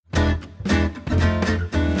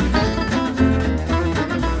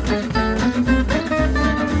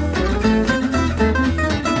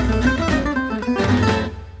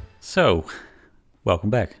So, welcome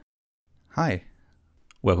back. Hi.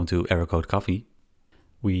 Welcome to Error Code Coffee.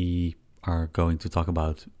 We are going to talk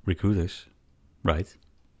about recruiters, right?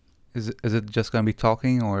 Is it just going to be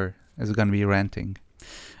talking or is it going to be ranting?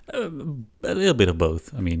 A little bit of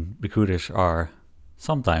both. I mean, recruiters are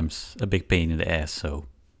sometimes a big pain in the ass, so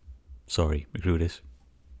sorry, recruiters.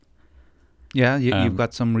 Yeah, you've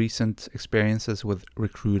got some recent experiences with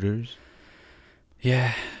recruiters.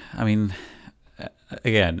 Yeah, I mean,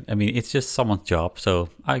 again, it's just someone's job, so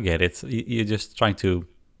I get it. You're just trying to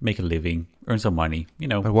make a living, earn some money,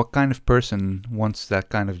 But what kind of person wants that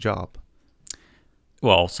kind of job?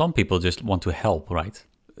 Well, some people just want to help, right?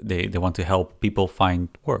 They want to help people find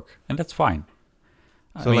work, and that's fine.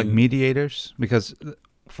 So like mediators? Because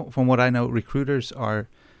from what I know, recruiters are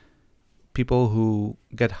people who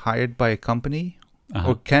get hired by a company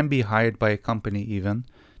or can be hired by a company even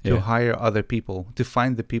to hire other people, to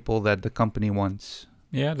find the people that the company wants.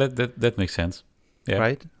 Yeah, that makes sense. Yeah.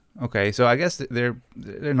 Right? Okay, so I guess they're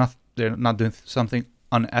not doing something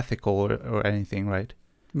unethical or anything, right?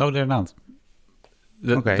 No, they're not.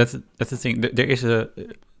 Okay. That's the thing. There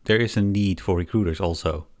is a need for recruiters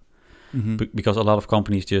also, because a lot of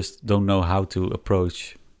companies just don't know how to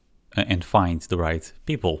approach and find the right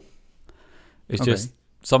people. It's just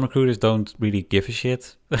some recruiters don't really give a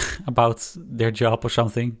shit about their job or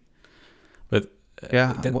something. But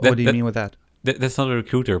what do you mean with that? That's not a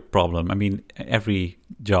recruiter problem. I mean, every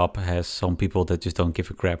job has some people that just don't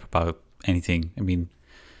give a crap about anything. I mean,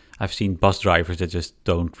 I've seen bus drivers that just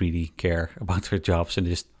don't really care about their jobs and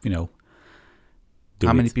just, do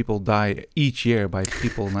How many it. people die each year by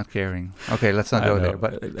people not caring? Okay, let's not I go don't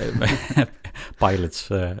there. know. But Pilots,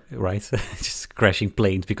 right? Just crashing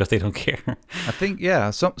planes because they don't care. I think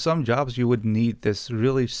some jobs you would need this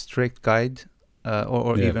really strict guide,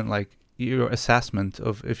 or even like your assessment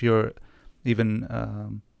of if you're even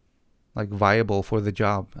like viable for the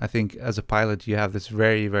job. I think as a pilot you have this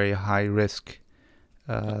very, very high risk.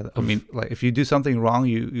 Like if you do something wrong,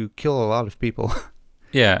 you kill a lot of people.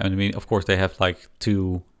 Yeah, I mean, of course, they have like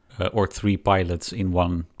 2 or 3 pilots in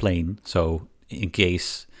one plane. So in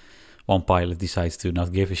case one pilot decides to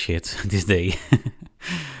not give a shit this day,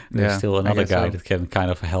 there's still another guy that can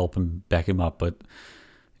kind of help and back him up. But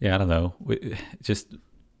yeah, I don't know.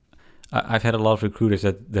 I've had a lot of recruiters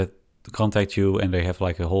that contact you and they have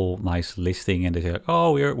like a whole nice listing and they say,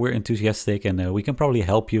 oh, we're enthusiastic and we can probably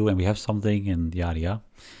help you and we have something and yada yada.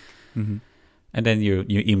 Mm-hmm. And then you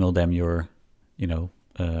email them your,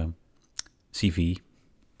 CV.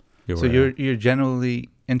 So you're generally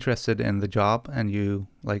interested in the job and you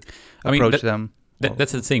like approach them.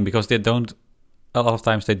 That's the thing, because a lot of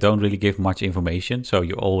times they don't really give much information. So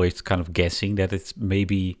you're always kind of guessing that it's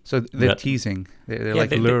maybe. So they're teasing. They're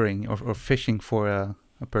like luring or fishing for a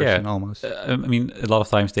person almost. I mean, a lot of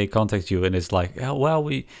times they contact you and it's like, oh, well,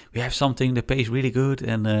 we have something that pays really good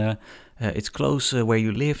and it's close where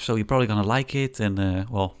you live, so you're probably going to like it. And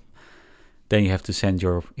then you have to send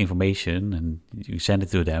your information and you send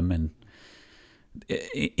it to them. And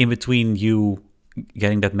in between you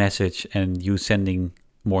getting that message and you sending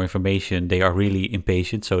more information, they are really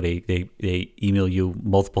impatient. So they email you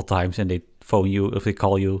multiple times and they phone you if they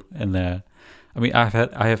call you. And I mean, I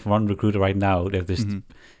have one recruiter right now that just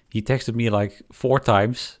he texted me like 4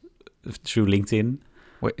 times through LinkedIn.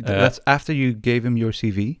 Wait, that's after you gave him your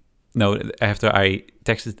CV? No, after I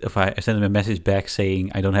sent him a message back saying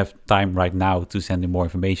I don't have time right now to send him more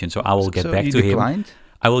information, so I will get back to him.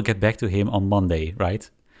 I will get back to him on Monday, right?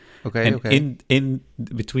 Okay. And in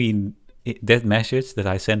between that message that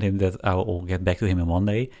I sent him that I will get back to him on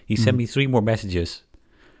Monday, he sent me 3 more messages.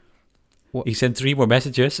 What? He sent 3 more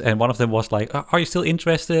messages, and one of them was like, "Are you still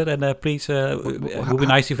interested? And please, it would be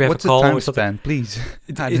nice if you have a call." What's the time span, please?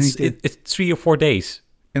 It's 3 or 4 days.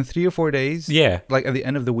 In 3 or 4 days? Yeah. Like at the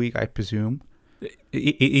end of the week, I presume.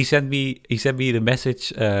 He sent me the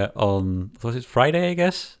message on, was it Friday, I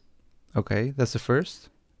guess? Okay, that's the first?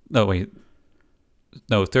 No, wait.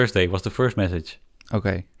 No, Thursday was the first message.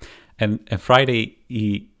 Okay. And Friday,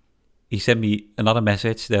 he sent me another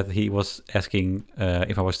message that he was asking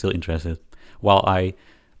if I was still interested. While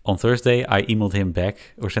on Thursday, I emailed him back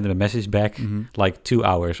or sent him a message back like 2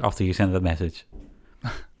 hours after he sent the message.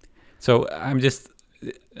 So I'm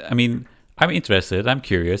interested. I'm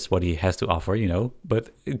curious what he has to offer, But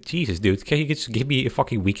Jesus, dude, can you just give me a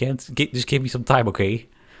fucking weekend? Just give me some time, okay?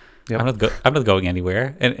 Yep. I'm not going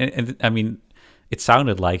anywhere. And I mean, it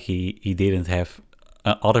sounded like he didn't have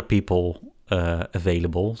other people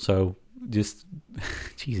available. So just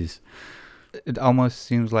Jesus. It almost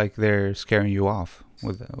seems like they're scaring you off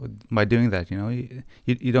by doing that.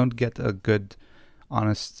 You don't get a good,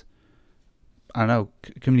 honest I don't know,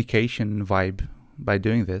 communication vibe by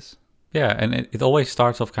doing this. Yeah, and it always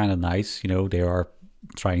starts off kind of nice. They are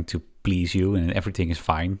trying to please you, and everything is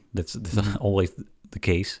fine. That's always the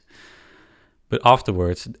case. But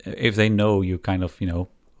afterwards, if they know you kind of,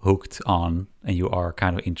 hooked on and you are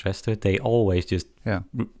kind of interested, they always just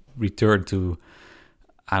return to,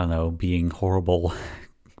 I don't know, being horrible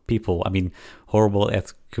people. I mean, horrible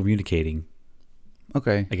at communicating.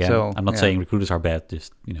 Okay. Again, so, I'm not saying recruiters are bad,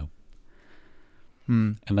 just,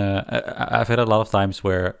 And I've had a lot of times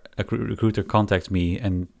where a recruiter contacts me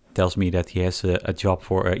and tells me that he has a job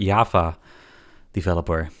for a Java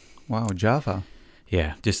developer. Wow, Java.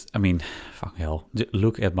 Yeah, fuck hell.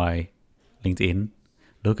 Look at my LinkedIn,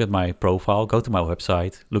 look at my profile, go to my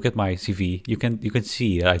website, look at my CV. You can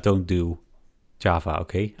see that I don't do Java,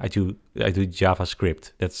 okay? I do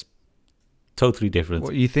JavaScript. That's totally different.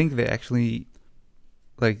 Well, you think they actually,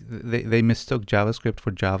 they mistook JavaScript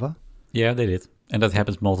for Java? Yeah, they did. And that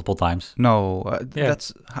happens multiple times. No,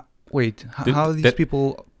 that's... how are these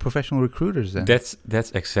people professional recruiters then?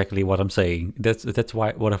 That's exactly what I'm saying. That's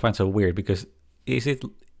why what I find so weird, because is it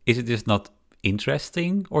just not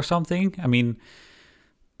interesting or something? I mean,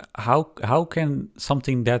 how can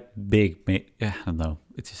something that big I don't know.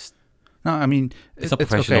 It's just... No, I mean, it's not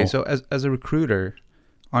professional. Okay. So as a recruiter,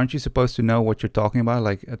 aren't you supposed to know what you're talking about?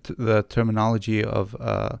 Like the terminology of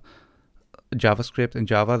JavaScript and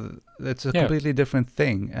Java, it's a completely different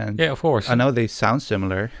thing. And yeah, of course. I know they sound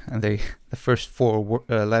similar, and the first four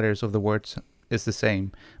letters of the words is the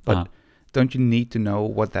same. But don't you need to know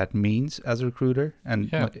what that means as a recruiter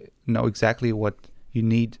and know exactly what you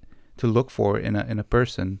need to look for in a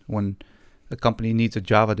person when a company needs a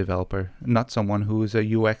Java developer, not someone who is a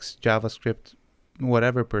UX, JavaScript,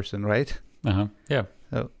 whatever person, right? Yeah.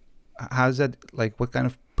 So how's that, like, what kind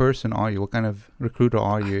of person are you? What kind of recruiter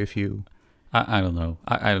are you if you... I don't know.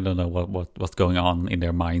 I don't know what's going on in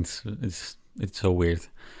their minds. It's so weird.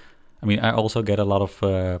 I mean, I also get a lot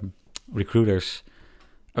of recruiters.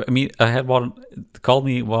 I mean, I had one call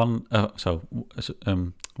me one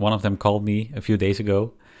of them called me a few days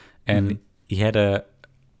ago, and he had a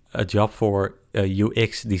job for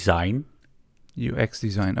UX design. UX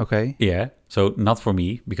design, okay. Yeah. So not for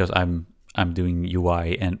me, because I'm doing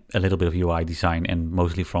UI and a little bit of UI design and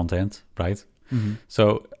mostly front end, right? Mm-hmm.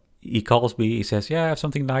 So he calls me, he says, yeah, I have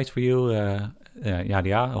something nice for you, a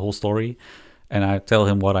whole story. And I tell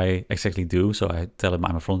him what I exactly do. So I tell him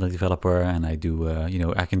I'm a front-end developer, and I do,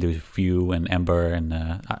 I can do Vue and Ember, and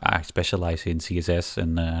I specialize in CSS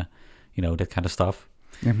and, that kind of stuff.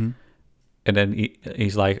 Mm-hmm. And then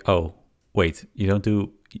he's like, oh, wait, you're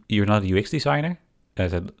not a UX designer? And I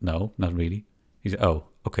said, no, not really. He said, oh,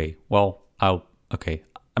 okay, well, I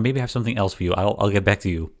maybe have something else for you. I'll get back to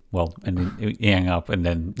you. Well, and then he hung up, and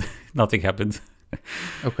then nothing happened.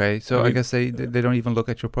 Okay, so I guess they don't even look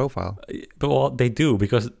at your profile. But well, they do,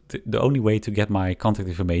 because the only way to get my contact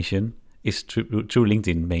information is through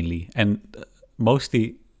LinkedIn mainly, and most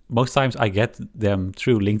times I get them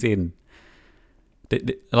through LinkedIn.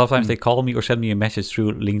 A lot of times they call me or send me a message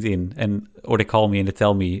through LinkedIn, or they call me and they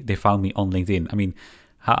tell me they found me on LinkedIn. I mean,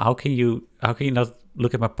 how can you not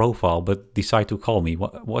look at my profile but decide to call me?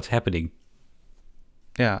 What's happening?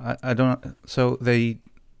 Yeah, I don't. So they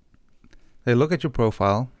look at your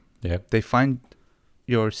profile. Yeah. They find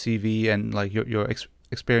your CV and like your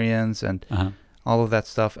experience and all of that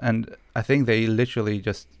stuff, and I think they literally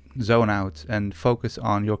just zone out and focus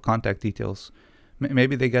on your contact details.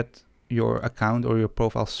 Maybe they get your account or your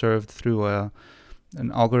profile served through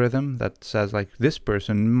an algorithm that says like this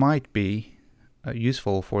person might be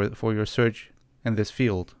useful for your search in this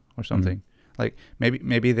field or something. Mm-hmm. Like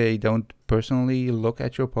maybe they don't personally look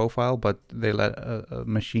at your profile, but they let a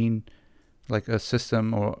machine, like a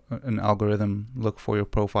system or an algorithm, look for your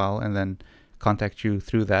profile and then contact you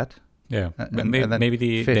through that. Yeah,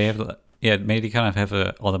 maybe they have. Yeah, maybe they kind of have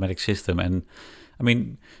an automatic system. And I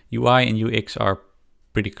mean, UI and UX are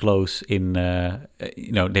pretty close in.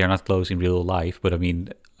 They are not close in real life, but I mean,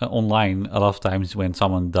 online a lot of times when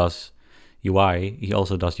someone does UI, he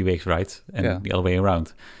also does UX, right? And the other way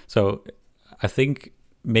around. So I think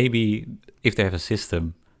maybe if they have a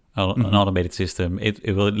system, an automated system,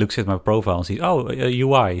 it will looks at my profile and sees,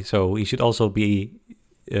 UI, so he should also be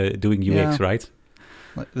doing UX, right?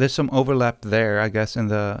 There's some overlap there, I guess, in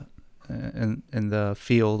the in the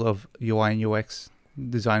field of UI and UX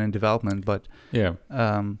design and development, but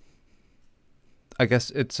I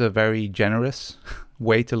guess it's a very generous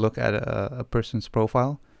way to look at a person's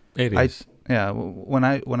profile. It is.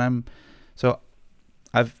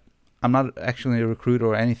 I'm not actually a recruiter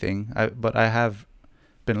or anything, but I have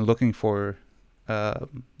been looking for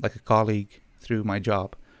like a colleague through my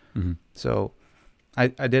job. Mm-hmm. So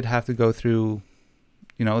I did have to go through,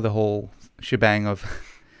 the whole shebang of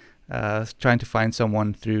trying to find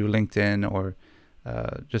someone through LinkedIn or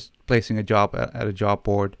just placing a job at a job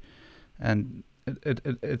board, and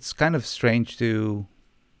it's kind of strange to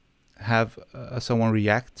have someone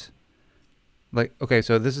react. Like, okay,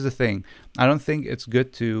 so this is the thing. I don't think it's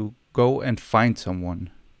good to go and find someone.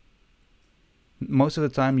 Most of the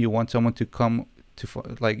time, you want someone to come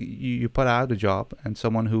like you put out a job, and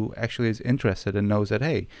someone who actually is interested and knows that,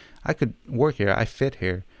 hey, I could work here, I fit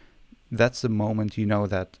here. That's the moment you know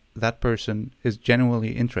that that person is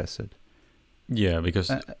genuinely interested. Yeah,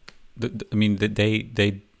 because I mean,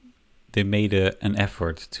 they made an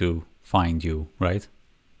effort to find you, right?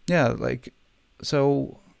 Yeah, like,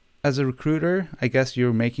 so as a recruiter, I guess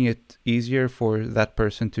you're making it easier for that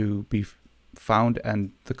person to be found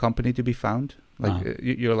and the company to be found. Like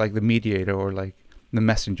you're like the mediator or like the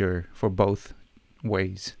messenger for both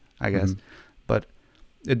ways, I guess. But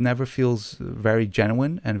it never feels very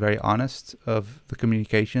genuine and very honest of the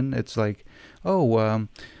communication. It's like, oh,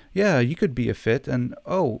 yeah, you could be a fit, and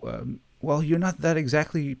well, you're not that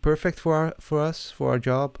exactly perfect for us for our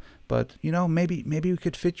job, but maybe we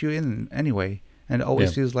could fit you in anyway. And it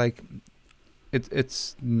always feels like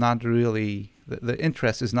it's not really the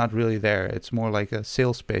interest is not really there. It's more like a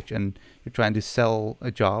sales pitch, and you're trying to sell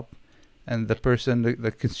a job, and the person,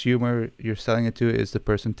 the consumer you're selling it to, is the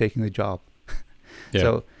person taking the job.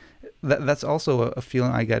 So that's also a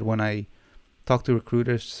feeling I get when I talk to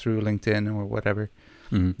recruiters through LinkedIn or whatever.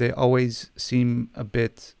 They always seem a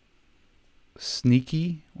bit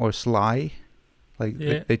sneaky or sly. Like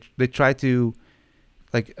they try to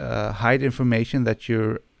like hide information that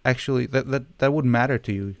you're actually that would matter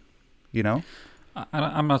to you,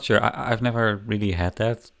 I'm not sure. I've never really had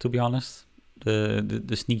that, to be honest.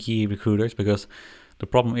 The sneaky recruiters, because the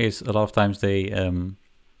problem is a lot of times they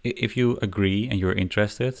if you agree and you're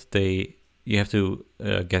interested, you have to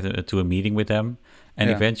get to a meeting with them, and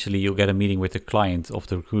eventually you'll get a meeting with the client of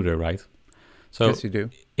the recruiter, right? So yes, you do.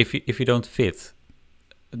 If you don't fit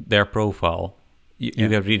their profile, you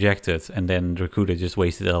get rejected, and then the recruiter just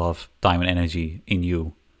wasted a lot of time and energy in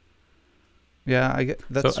you. Yeah, I get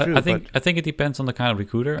that's true. I think it depends on the kind of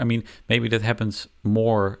recruiter. I mean, maybe that happens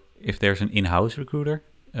more if there's an in-house recruiter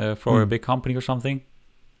for a big company or something.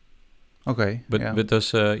 Okay, but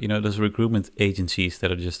those those recruitment agencies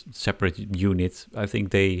that are just separate units, I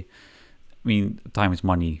think time is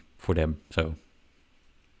money for them. So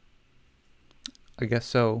I guess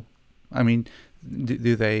so. I mean,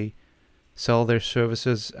 do they sell their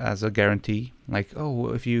services as a guarantee? Like,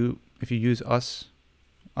 oh, if you use us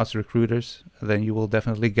recruiters, then you will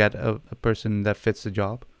definitely get a person that fits the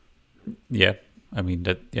job. Yeah, I mean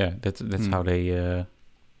that's how they.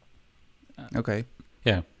 Okay.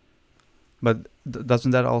 Yeah. But doesn't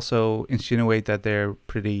that also insinuate that they're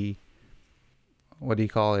pretty, what do you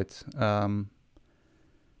call it?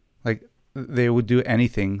 Like they would do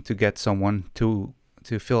anything to get someone to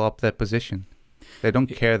fill up that position. They don't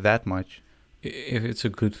care that much. If it's a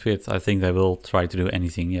good fit, I think they will try to do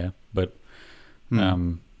anything. Yeah, but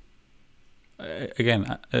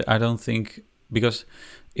again, I don't think, because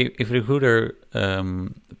if a recruiter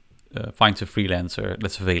finds a freelancer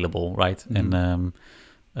that's available, right, and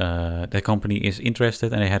the company is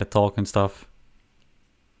interested and they had a talk and stuff,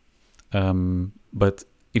 but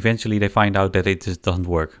eventually they find out that it just doesn't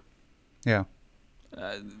work. Yeah.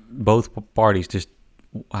 Both parties just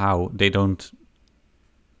they don't.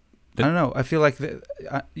 I don't know. I feel like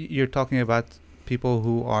you're talking about people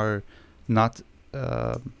who are not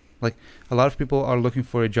like, a lot of people are looking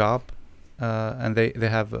for a job, and they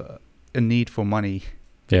have a need for money.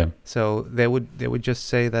 Yeah. So they would just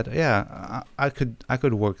say that, yeah, I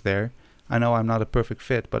could work there. I know I'm not a perfect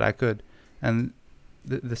fit, but I could. And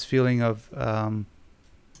this feeling of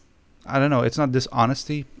I don't know. It's not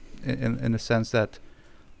dishonesty in the sense that,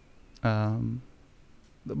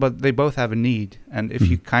 but they both have a need, and if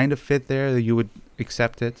you kind of fit there, you would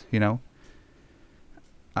accept it.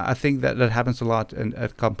 I think that happens a lot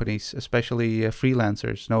at companies, especially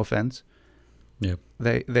freelancers. No offense. Yeah.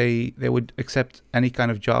 They would accept any kind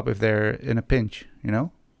of job if they're in a pinch,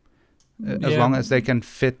 as long as they can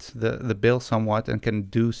fit the bill somewhat and can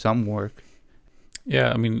do some work.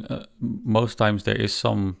 Yeah, I mean, most times there is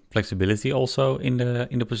some flexibility also in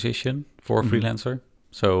the position for a freelancer.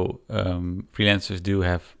 So freelancers do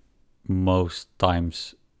have most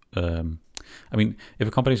times. I mean, if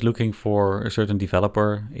a company is looking for a certain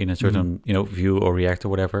developer in a certain Vue or React or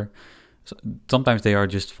whatever, sometimes they are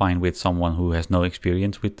just fine with someone who has no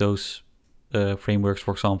experience with those frameworks,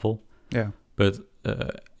 for example. Yeah. But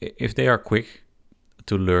if they are quick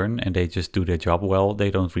to learn and they just do their job well,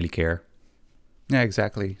 they don't really care. Yeah,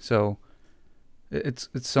 exactly. So it's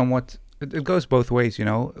somewhat it goes both ways, you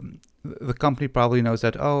know. The company probably knows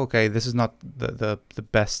that, oh, okay, this is not the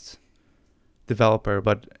best developer,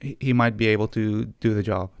 but he might be able to do the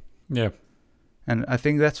job. Yeah. And I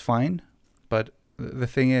think that's fine. But the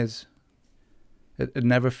thing is, it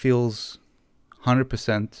never feels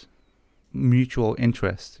 100% mutual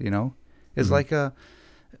interest, you know? It's like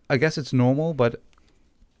I guess it's normal, but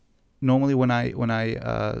normally when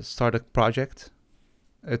I start a project,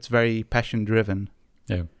 it's very passion driven.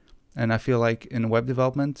 Yeah. And I feel like in web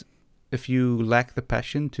development, if you lack the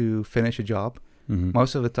passion to finish a job,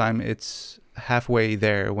 most of the time it's halfway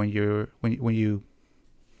there when you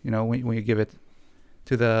give it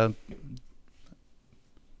to the,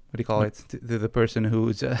 what do you call it, to the person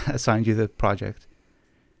who's assigned you the project.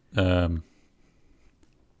 So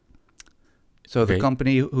the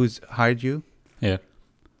company who's hired you,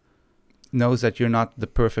 knows that you're not the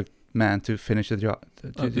perfect man to finish the job.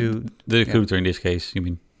 The recruiter in this case, you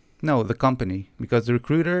mean? No, the company, because the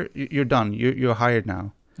recruiter, you're done. You're hired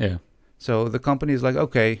now. Yeah. So the company is like,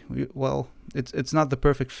 okay, well, it's not the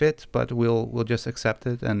perfect fit, but we'll just accept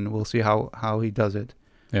it and we'll see how he does it.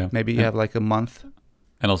 Yeah. Maybe you have like a month.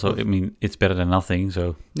 And also, I mean, it's better than nothing.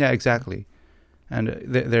 So yeah, exactly. And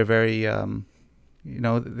they're very,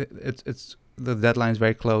 it's the deadline is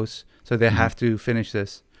very close, so they have to finish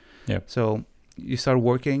this. Yeah. So you start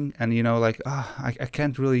working, and I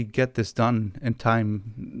can't really get this done in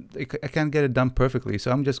time. I can't get it done perfectly,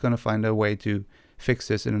 so I'm just gonna find a way to fix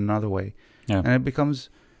this in another way. Yeah. And it becomes,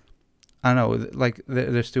 I don't know, like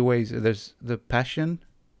there's two ways. There's the passion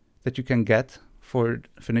that you can get for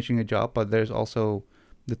finishing a job, but there's also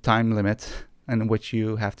the time limit in which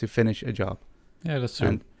you have to finish a job. Yeah, that's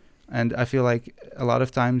true. And I feel like a lot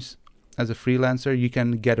of times as a freelancer, you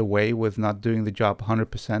can get away with not doing the job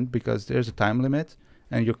 100% because there's a time limit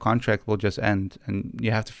and your contract will just end and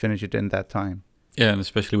you have to finish it in that time. Yeah, and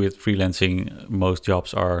especially with freelancing, most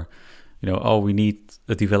jobs are, we need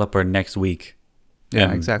a developer next week. Yeah,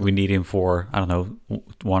 and exactly. We need him for,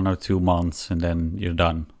 1 or 2 months and then you're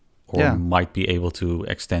done. Or might be able to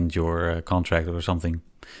extend your contract or something.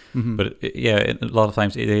 Mm-hmm. But a lot of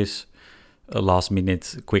times it is a last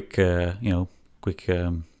minute quick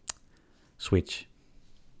switch.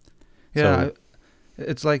 Yeah, So,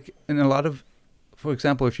 it's like in a lot of, for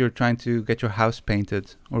example, if you're trying to get your house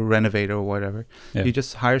painted or renovate or whatever, you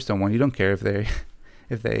just hire someone. You don't care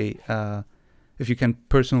if you can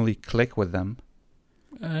personally click with them.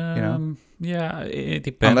 Yeah, it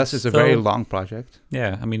depends. Unless it's a very long project.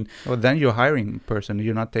 Yeah, I mean, well, then you're hiring a person.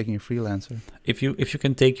 You're not taking a freelancer. If you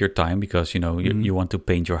can take your time because you want to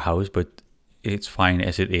paint your house, but it's fine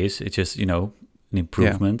as it is. It's just an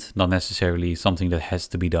improvement, not necessarily something that has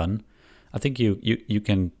to be done. I think you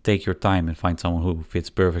can take your time and find someone who fits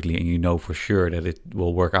perfectly, and you know for sure that it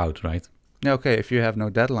will work out, right? Yeah, okay. If you have no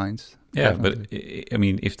deadlines. Yeah, definitely. But I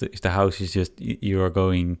mean, if the house is just you are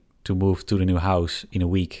going to move to the new house in a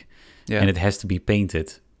week, and it has to be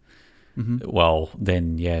painted. Mm-hmm. Well,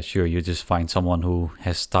 then sure, you just find someone who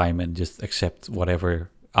has time and just accept whatever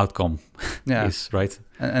outcome is, right?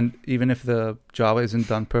 And even if the job isn't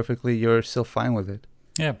done perfectly, you're still fine with it.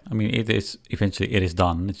 Yeah, I mean, it is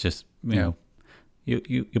done. It's just you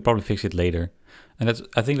probably fix it later, and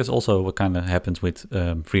I think that's also what kind of happens with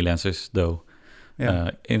freelancers, though.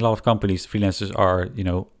 Yeah. In a lot of companies, freelancers are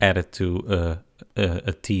added to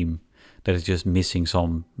a team that is just missing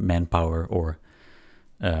some manpower, or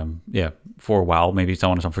for a while, maybe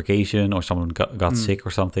someone is on vacation or someone got sick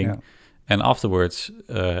or something. Yeah. And afterwards,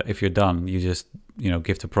 if you're done, you just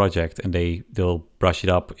give the project, and they'll brush it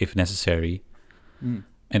up if necessary, and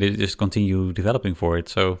they just continue developing for it.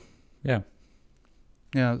 So yeah.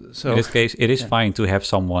 So in this case, it is fine to have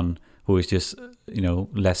someone who is just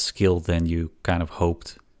less skilled than you kind of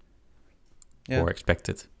hoped or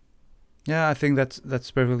expected. Yeah, I think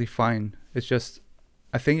that's perfectly fine. It's just,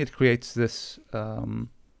 I think it creates this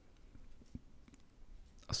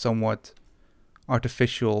somewhat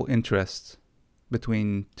artificial interest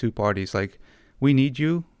between two parties. Like, we need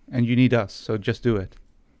you and you need us, so just do it.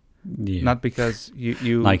 Yeah. Not because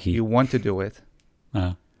you want to do it.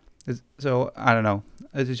 So I don't know.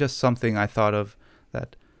 It's just something I thought of,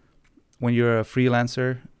 that when you're a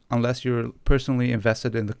freelancer, unless you're personally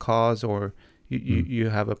invested in the cause, or you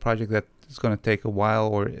have a project that is going to take a while,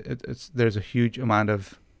 or there's a huge amount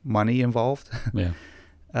of money involved,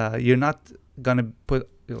 you're not going to put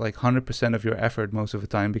like 100% of your effort most of the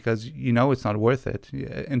time, because it's not worth it.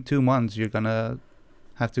 In 2 months, you're going to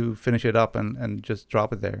have to finish it up and just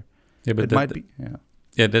drop it there. Yeah, but it might be. Yeah.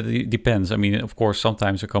 Yeah, that depends. I mean, of course,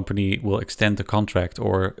 sometimes a company will extend the contract,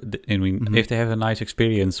 or I mean, if they have a nice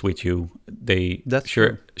experience with you, That's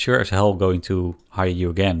sure as hell going to hire you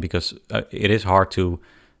again, because it is hard to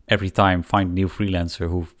every time find a new freelancer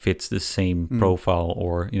who fits the same profile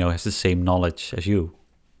or has the same knowledge as you.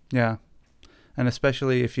 Yeah, and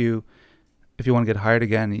especially if you want to get hired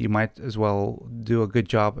again, you might as well do a good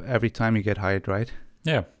job every time you get hired, right?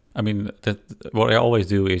 Yeah, I mean, what I always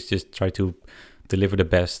do is just try to deliver the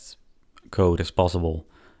best code as possible,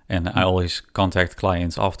 and I always contact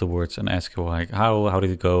clients afterwards and ask like how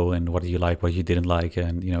did it go and what did you like, what you didn't like,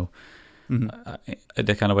 and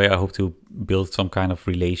that kind of way I hope to build some kind of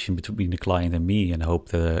relation between the client and me, and hope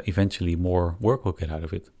that eventually more work will get out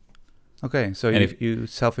of it. Okay, so And you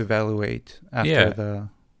self-evaluate after the.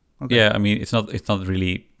 Okay. Yeah, I mean, it's not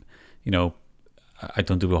really, I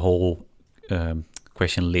don't do a whole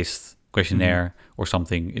questionnaire or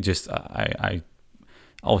something. It just I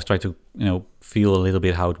always try to feel a little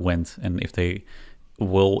bit how it went, and if they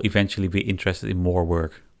will eventually be interested in more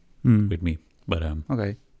work with me. But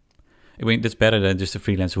okay, I mean, that's better than just a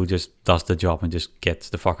freelancer who just does the job and just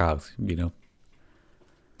gets the fuck out.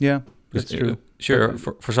 Yeah, that's true. Sure,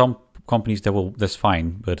 for some companies that's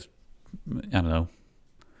fine, but I don't know.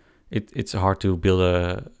 It's hard to build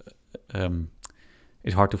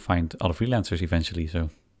it's hard to find other freelancers eventually. So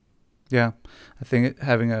yeah, I think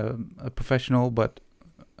having a professional but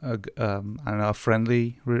I don't know, a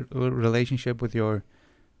friendly relationship with your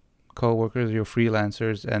coworkers, your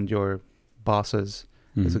freelancers, and your bosses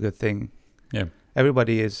is a good thing. Yeah,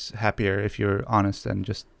 everybody is happier if you're honest and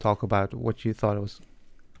just talk about what you thought was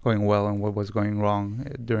going well and what was going wrong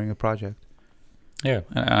during a project. Yeah,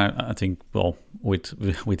 I think, well,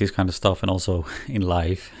 with this kind of stuff and also in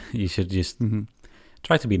life, you should just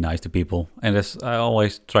try to be nice to people. And I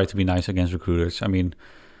always try to be nice against recruiters. I mean,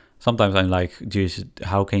 sometimes I'm like, geez,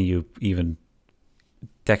 how can you even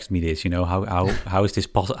text me this? How is this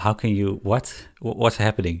possible? How can you, what's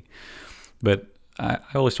happening? But I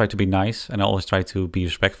always try to be nice, and I always try to be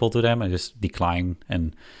respectful to them and just decline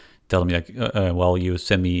and tell them like, well, you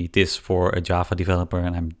send me this for a Java developer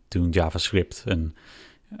and I'm doing JavaScript. And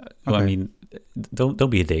well, I mean, don't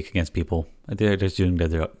be a dick against people. They're just doing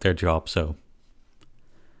their job. So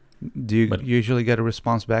do you usually get a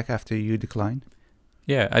response back after you decline?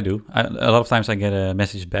 Yeah, I do. A lot of times I get a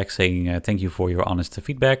message back saying, thank you for your honest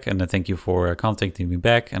feedback, and thank you for contacting me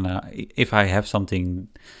back. And if I have something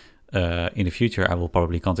in the future, I will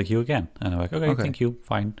probably contact you again. And I'm like, okay, thank you.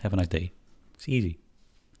 Fine. Have a nice day. It's easy.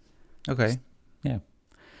 Okay. Yeah.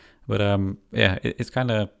 But it's kind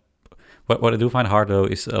of what I do find hard though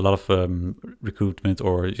is a lot of recruitment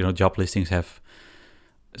or job listings have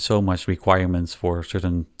so much requirements for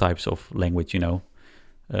certain types of language.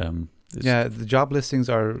 Yeah, the job listings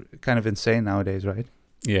are kind of insane nowadays, right?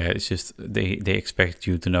 Yeah, it's just they expect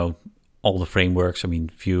you to know all the frameworks. I mean,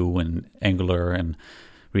 Vue and Angular and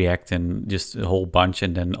React and just a whole bunch,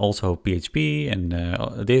 and then also PHP and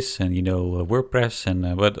this and WordPress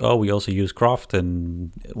and but we also use Craft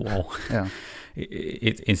and well, yeah,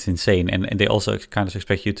 it's insane. And they also kind of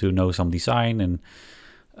expect you to know some design and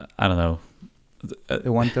I don't know. They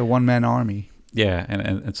want the one-man army. Yeah,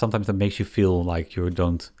 and sometimes that makes you feel like you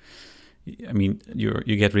don't. I mean,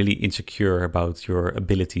 you get really insecure about your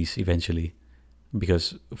abilities eventually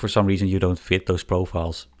because for some reason you don't fit those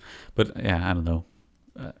profiles. But yeah, I don't know.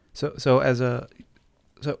 So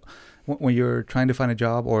when you're trying to find a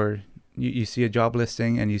job or you see a job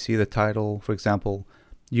listing and you see the title, for example,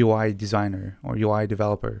 UI designer or UI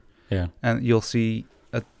developer, yeah, and you'll see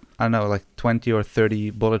I don't know, like 20 or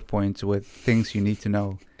 30 bullet points with things you need to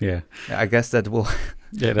know. Yeah, I guess that will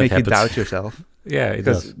that make happens. You doubt yourself. Yeah,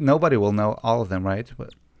 because nobody will know all of them, right?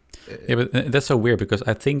 But that's so weird because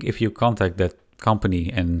I think if you contact that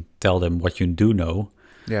company and tell them what you do know,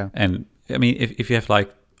 yeah, and I mean if you have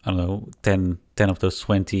like I don't know 10 of those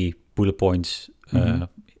 20 bullet points,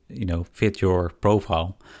 fit your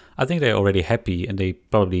profile, I think they're already happy and they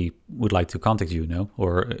probably would like to contact you,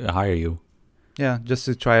 or hire you. Yeah, just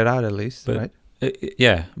to try it out at least, but, right?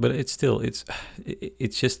 Yeah, but it's still it's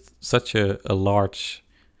just such a large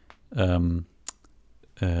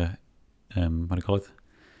what do you call it?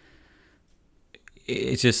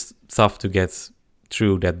 It's just tough to get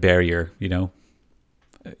through that barrier,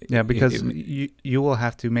 Yeah, because you will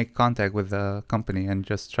have to make contact with the company and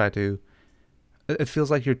just try to. It feels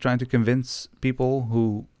like you're trying to convince people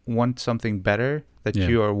who want something better that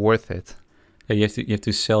you are worth it. Yeah, you have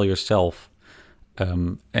to sell yourself,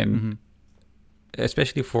 and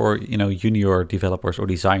especially for junior developers or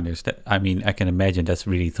designers. I mean, I can imagine that's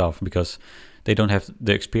really tough because they don't have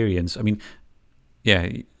the experience. I mean, yeah,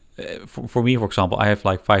 for me, for example, I have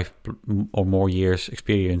like or more years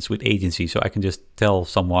experience with agency, so I can just tell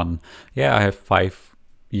someone, yeah, I have 5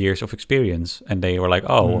 years of experience, and they were like,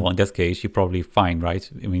 oh, well, in that case, you're probably fine, right?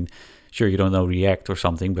 I mean, sure, you don't know React or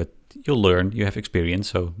something, but you'll learn. You have experience,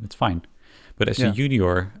 so it's fine. But as a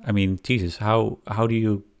junior, I mean, Jesus, how do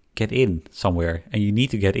you get in somewhere? And you need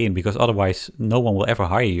to get in because otherwise, no one will ever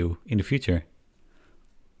hire you in the future.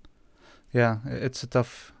 Yeah, it's a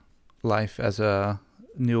tough life as a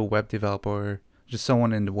new web developer, just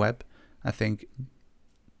someone in the web. I think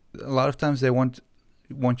a lot of times they want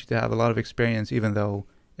you to have a lot of experience, even though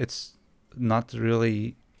it's not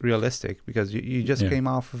really realistic because you just came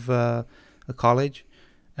off of a college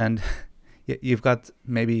and you've got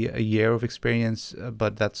maybe a year of experience,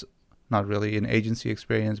 but that's not really an agency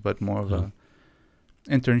experience, but more of a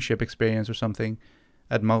internship experience or something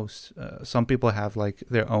at most. Some people have like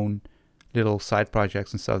their own little side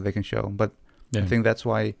projects and stuff they can show, but I think that's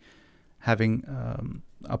why having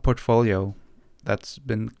a portfolio that's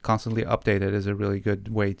been constantly updated is a really good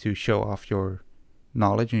way to show off your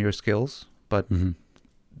knowledge and your skills. But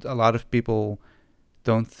a lot of people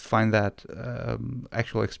don't find that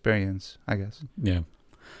actual experience, I guess. Yeah.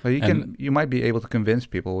 But you might be able to convince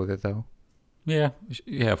people with it, though. Yeah,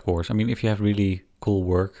 of course. I mean, if you have really cool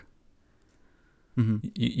work,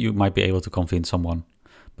 you might be able to convince someone.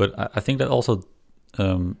 But I think that also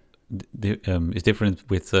is different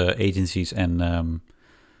with agencies and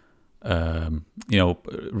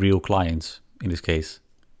real clients in this case.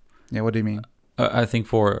 Yeah, what do you mean? I think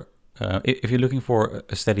for if you're looking for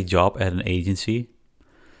a steady job at an agency,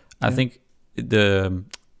 I think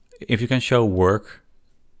if you can show work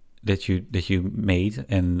that you made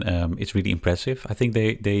and it's really impressive, I think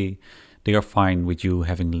they are fine with you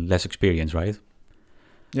having less experience, right?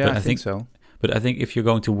 Yeah, I think so. But I think if you're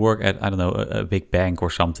going to work at, I don't know, a big bank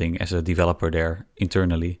or something as a developer there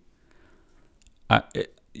internally,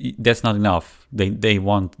 that's not enough. They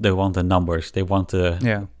want the numbers, they want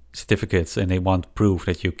the certificates, and they want proof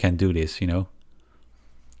that you can do this.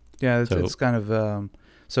 Yeah, it's kind of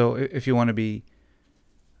so if you want to be,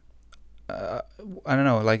 I don't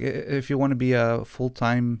know, like if you want to be a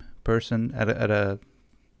full-time person at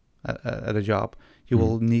a job, you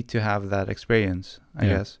will need to have that experience, I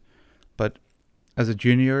guess. But as a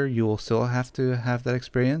junior, you will still have to have that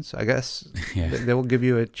experience, I guess. They will give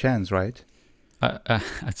you a chance, right?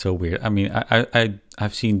 It's so weird. I mean,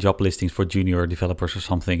 I've seen job listings for junior developers or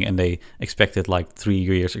something, and they expected like 3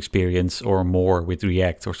 years experience or more with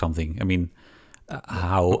React or something. I mean,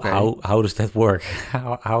 how does that work?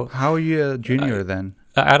 How are you a junior then?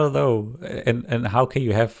 I don't know. And how can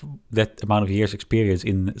you have that amount of years experience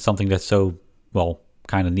in something that's so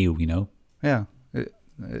kind of new? Yeah.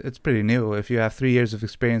 It's pretty new. If you have 3 years of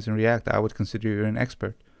experience in React, I would consider you an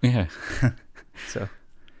expert. Yeah. So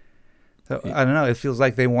I don't know. It feels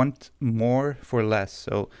like they want more for less.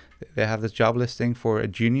 So they have this job listing for a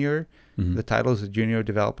junior. The title is a junior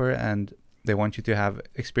developer, and they want you to have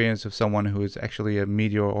experience of someone who is actually a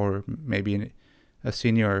meteor or maybe a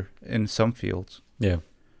senior in some fields. Yeah,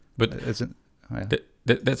 but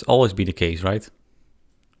that's always been the case, right?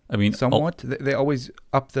 I mean, somewhat. They always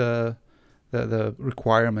up the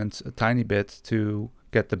requirements a tiny bit to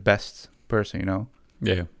get the best person,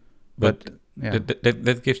 Yeah, but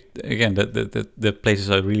that gives again that places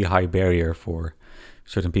a really high barrier for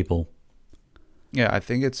certain people. Yeah, I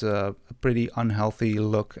think it's a pretty unhealthy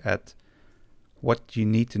look at what you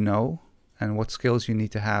need to know and what skills you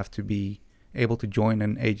need to have to be able to join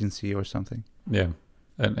an agency or something. Yeah,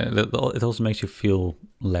 and it also makes you feel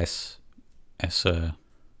less as a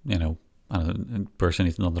I don't know, person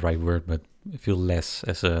is not the right word, but feel less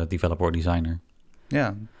as a developer or designer.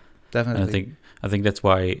 Yeah, definitely. And I think that's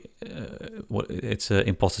why it's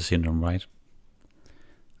imposter syndrome, right?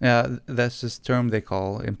 Yeah, that's this term they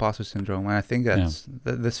call imposter syndrome, and I think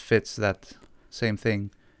this fits that same thing.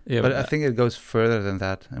 Yeah, but I think it goes further than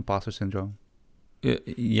that, imposter syndrome.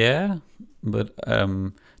 Yeah, but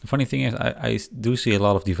the funny thing is I do see a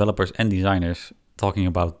lot of developers and designers talking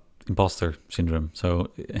about imposter syndrome, so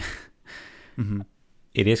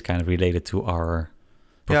it is kind of related to our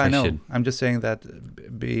profession. Yeah, I know. I'm just saying that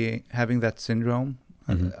having that syndrome,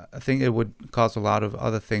 I think it would cause a lot of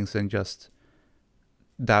other things than just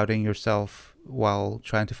doubting yourself while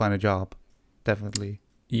trying to find a job. Definitely.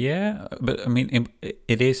 Yeah, but I mean,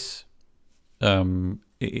 it is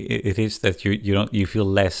that you feel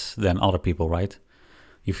less than other people, right?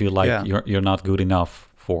 You feel like you're not good enough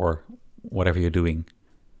for whatever you're doing.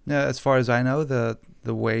 Yeah, as far as I know,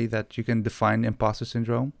 the way that you can define imposter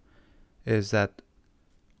syndrome is that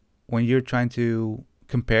when you're trying to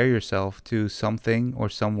compare yourself to something or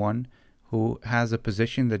someone who has a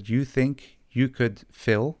position that you think you could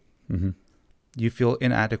fill, Hmm. you feel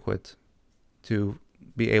inadequate to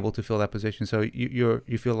be able to fill that position. So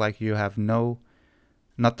you feel like you have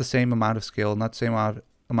not the same amount of skill, not the same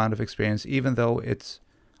amount of experience, even though it's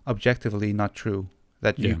objectively not true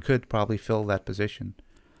that you Yeah. could probably fill that position.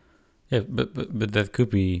 Yeah, but that could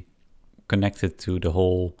be connected to the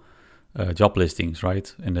whole job listings,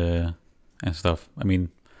 right? And stuff. I mean,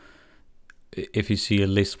 if you see a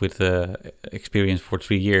list with experience for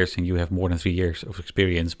 3 years and you have more than 3 years of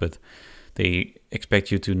experience, but they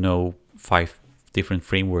expect you to know 5 different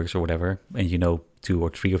frameworks or whatever, and you know 2 or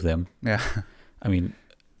 3 of them. Yeah. I mean,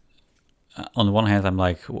 on the one hand, I'm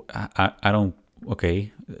like, I don't,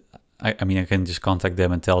 okay. I mean, I can just contact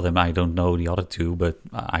them and tell them I don't know the other 2, but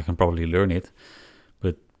I can probably learn it.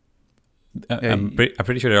 But I'm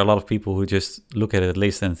pretty sure there are a lot of people who just look at a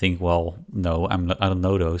list and think, well, no, I don't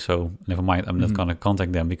know those, so never mind. I'm not gonna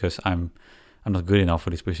contact them because I'm not good enough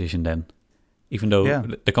for this position then. Even though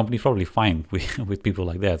the company's probably fine with people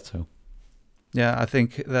like that. So yeah, I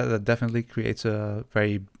think that definitely creates a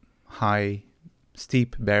very high,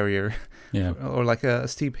 steep barrier, yeah, or like a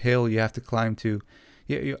steep hill you have to climb to.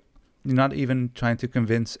 You're not even trying to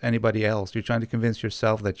convince anybody else. You're trying to convince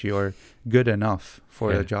yourself that you're good enough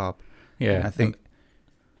for the job. Yeah, and I think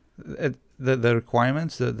the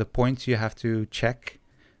requirements, the points you have to check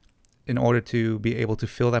in order to be able to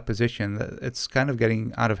fill that position, it's kind of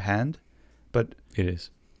getting out of hand. But it is.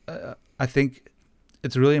 I think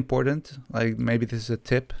it's really important. Like, maybe this is a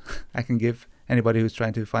tip I can give anybody who's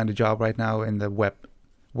trying to find a job right now in the web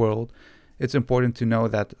world. It's important to know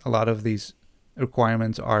that a lot of these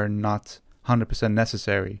requirements are not 100%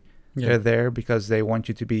 necessary. Yeah. They're there because they want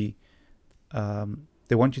you to be,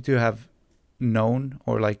 they want you to have known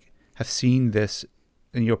or like have seen this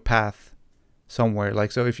in your path somewhere.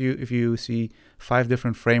 Like, so if you see 5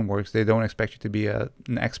 different frameworks, they don't expect you to be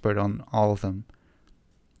an expert on all of them.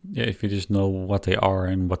 Yeah, if you just know what they are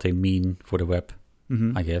and what they mean for the web,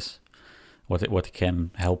 I guess, what it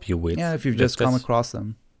can help you with. Yeah, if you've just come across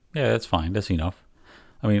them. Yeah, that's fine. That's enough.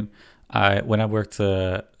 I mean, when I worked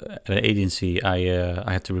at an agency,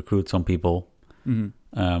 I had to recruit some people, and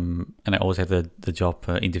I always had the job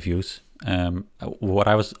interviews. What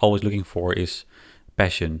I was always looking for is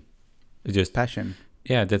passion. Just passion.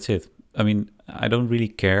 Yeah, that's it. I mean, I don't really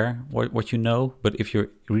care what you know, but if you're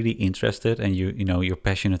really interested and you're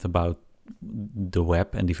passionate about the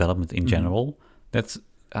web and development in general, that's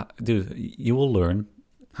dude, you will learn.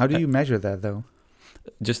 How do you measure that though?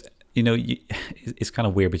 Just it's kind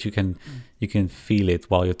of weird, but you can feel it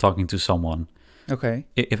while you're talking to someone. Okay.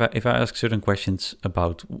 If I ask certain questions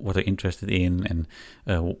about what they're interested in and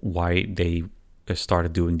why they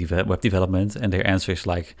started doing web development, and their answer is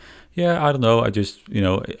like, yeah, I don't know, I just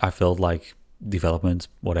I felt like development,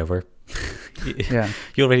 whatever. Yeah,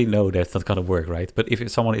 you already know that's not gonna work, right? But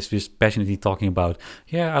if someone is just passionately talking about,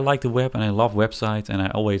 yeah, I like the web and I love websites and I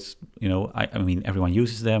always, I mean, everyone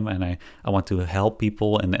uses them and I want to help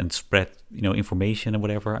people and spread information and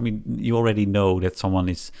whatever. I mean, you already know that someone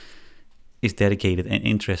is dedicated and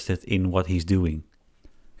interested in what he's doing.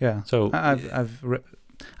 Yeah. So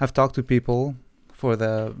I've talked to people for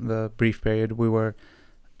the brief period we were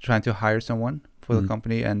trying to hire someone for the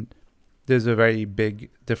company, and there's a very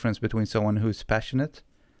big difference between someone who's passionate,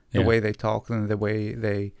 the way they talk and the way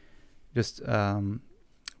they just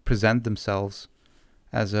present themselves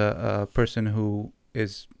as a person who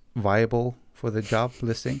is viable for the job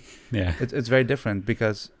listing. Yeah, it's very different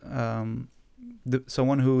because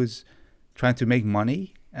someone who is trying to make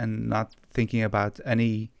money and not thinking about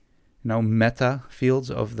any meta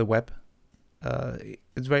fields of the web,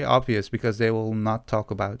 it's very obvious because they will not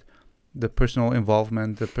talk about the personal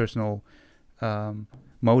involvement, the personal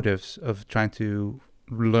motives of trying to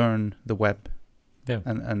learn the web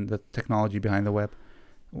and the technology behind the web.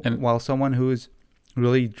 And while someone who is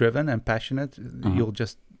really driven and passionate, you'll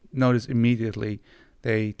just notice immediately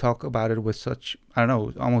they talk about it with such, I don't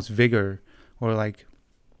know, almost vigor, or like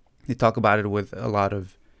they talk about it with a lot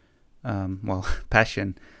of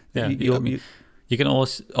passion. Yeah, you can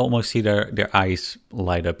almost see their eyes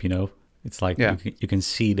light up. It's like you can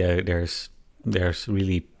see there's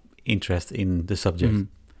really interest in the subject.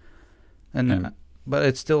 And but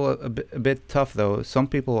it's still a bit tough though. Some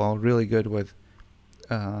people are really good with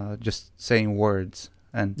just saying words,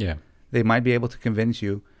 and they might be able to convince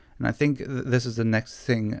you. And I think this is the next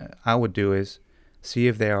thing I would do, is see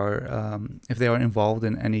if they are involved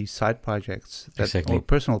in any side projects or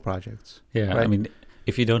personal projects. Yeah, right? I mean,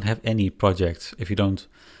 if you don't have any projects, if you don't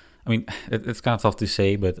I mean, it's kind of tough to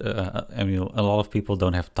say, but I mean, a lot of people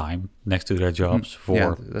don't have time next to their jobs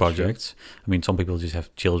for projects. True. I mean, some people just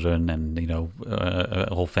have children and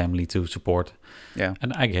a whole family to support. Yeah,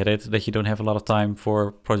 and I get it that you don't have a lot of time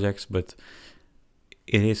for projects, but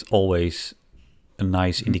it is always a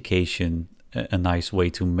nice indication, a nice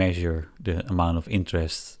way to measure the amount of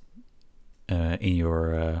interest in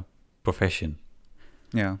your profession.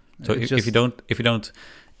 Yeah. So if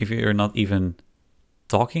you're not even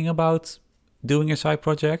talking about doing a side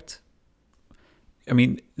project, I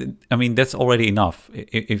mean that's already enough.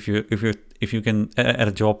 If you can at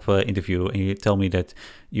a job interview and you tell me that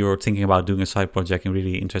you're thinking about doing a side project and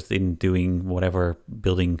really interested in doing whatever,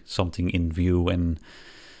 building something in Vue, and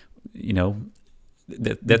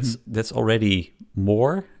that's already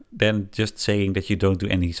more than just saying that you don't do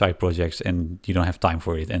any side projects and you don't have time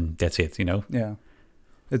for it and that's it. Yeah,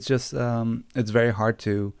 it's just it's very hard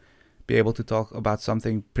to be able to talk about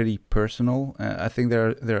something pretty personal. I think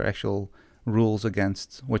there are actual rules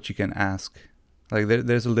against what you can ask. Like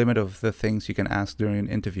there's a limit of the things you can ask during an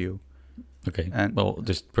interview. Okay. And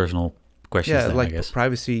just personal questions. Yeah, then, like I guess.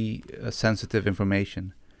 Privacy sensitive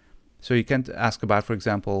information. So you can't ask about, for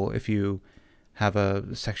example, if you have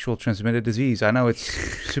a sexual transmitted disease. I know it's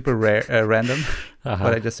super random,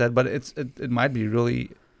 what I just said, but it might be really,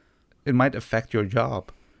 it might affect your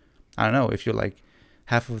job. I don't know, if you're like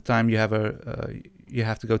half of the time you have you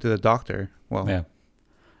have to go to the doctor. Well, yeah.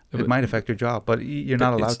 It might affect your job, but you're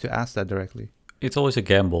not allowed to ask that directly. It's always a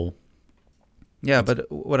gamble. Yeah,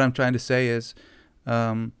 but what I'm trying to say is,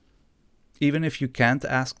 even if you can't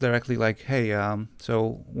ask directly, like, hey,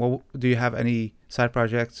 so do you have any side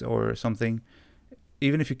projects or something?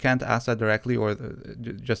 Even if you can't ask that directly, or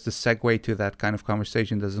just the segue to that kind of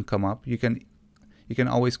conversation doesn't come up, you can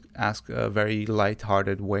always ask a very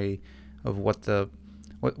light-hearted way of what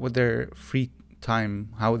their free time,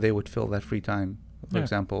 how they would fill that free time. For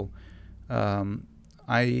example,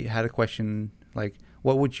 I had a question like,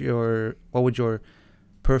 what would your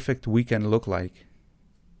perfect weekend look like?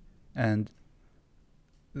 And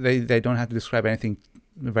they don't have to describe anything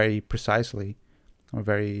very precisely or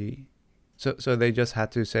very, so they just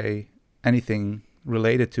had to say anything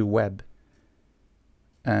related to web.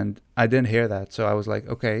 And I didn't hear that, so I was like,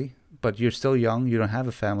 okay, but you're still young, you don't have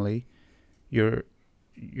a family, you're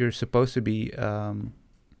supposed to be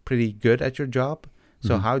pretty good at your job.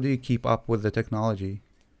 So how do you keep up with the technology?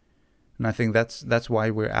 And I think that's why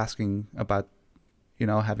we're asking about,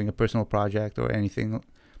 having a personal project or anything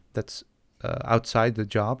that's outside the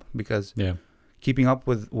job, because keeping up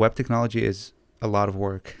with web technology is a lot of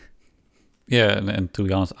work. Yeah, and to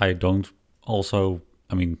be honest, I don't also,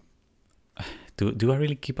 I mean, do I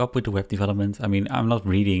really keep up with the web development? I mean, I'm not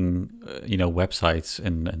reading, websites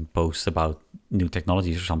and posts about new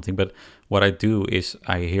technologies or something, but what I do is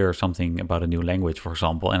I hear something about a new language, for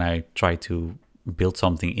example, and I try to build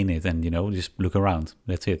something in it and, just look around.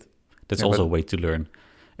 That's it. That's also a way to learn.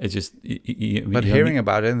 It's just... But hearing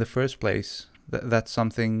about it in the first place, that's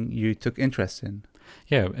something you took interest in.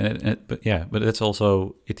 Yeah, but that's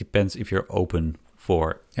also, it depends if you're open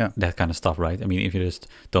for that kind of stuff, right? I mean, if you just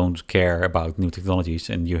don't care about new technologies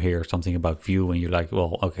and you hear something about Vue and you're like,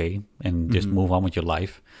 well, okay, and just move on with your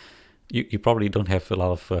life, you probably don't have a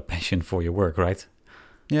lot of passion for your work, right?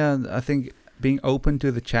 Yeah, I think being open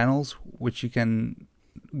to the channels which you can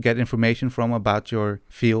get information from about your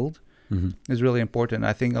field is really important.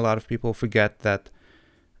 I think a lot of people forget that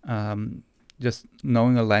just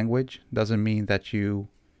knowing a language doesn't mean that you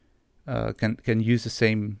can use the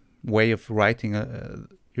same way of writing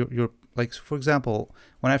your like, for example,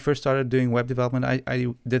 when I first started doing web development,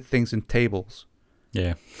 I did things in tables.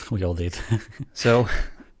 Yeah, we all did. So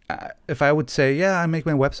if I would say, I make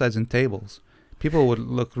my websites in tables, people would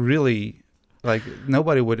look really like,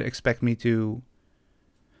 nobody would expect me to,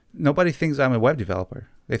 nobody thinks I'm a web developer.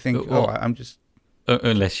 They think, I'm just...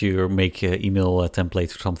 unless you make email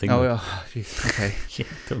templates or something. Geez, okay. Yeah,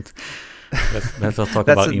 don't... Let's not talk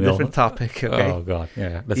about email. That's a different topic. Okay. Oh god,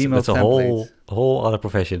 yeah, that's a whole other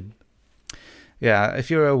profession. Yeah, if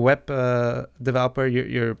you're a web developer,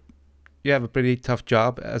 you have a pretty tough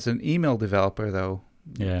job. As an email developer, though,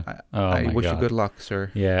 I wish you good luck,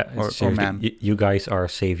 sir. Yeah, or ma'am. You guys are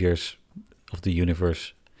saviors of the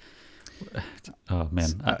universe. Oh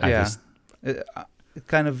man, it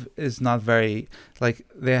kind of is not very, like,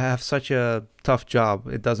 they have such a tough job.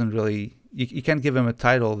 It doesn't really, you can't give them a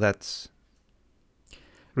title that's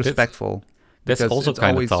respectful. That's also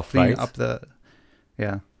kind of tough, right? Up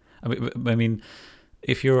I mean,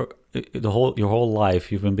 if you're your whole life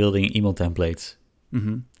you've been building email templates,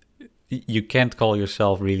 you can't call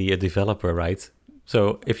yourself really a developer, right? So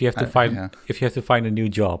if you have to Yeah. find a new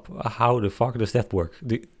job, how the fuck does that work?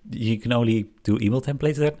 You can only do email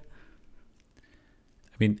templates then?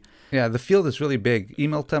 I mean, Yeah, the field is really big.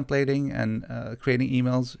 Email templating and creating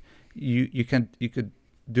emails, you could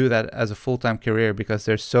do that as a full-time career because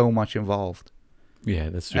there's so much involved. yeah,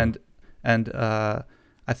 that's true. And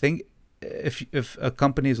I think if a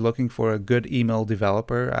company is looking for a good email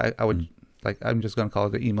developer, I would I'm just gonna call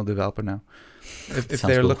it an email developer now. If Sounds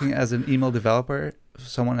they're cool. looking as an email developer,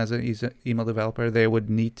 someone as an email developer, they would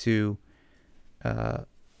need to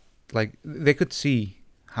they could see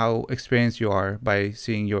how experienced you are by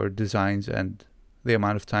seeing your designs and the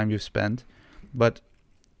amount of time you've spent. But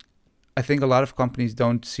I think a lot of companies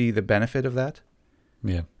don't see the benefit of that.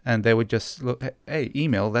 Yeah. And they would just look, hey,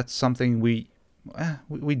 email, that's something we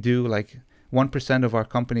do. Like 1% of our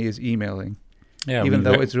company is emailing, Yeah, even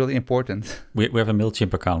though it's really important. we have a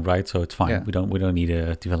MailChimp account, right? So it's fine. Yeah. We don't need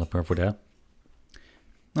a developer for that.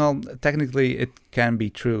 Well, technically it can be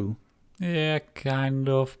true. Yeah, kind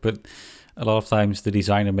of. But a lot of times the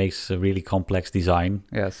designer makes a really complex design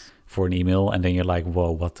Yes. for an email, and then you're like,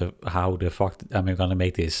 whoa, how the fuck am I gonna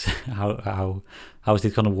make this? how is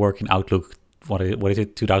it gonna work in Outlook? What is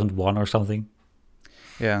it 2001 or something?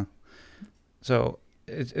 Yeah. So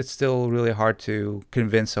it's still really hard to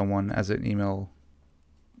convince someone as an email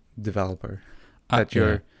developer that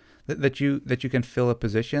that you can fill a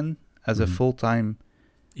position as a full-time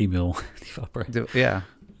email developer. Yeah.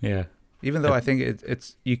 Yeah. Even though I think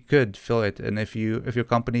it's you could fill it, and if your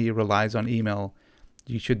company relies on email,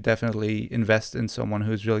 you should definitely invest in someone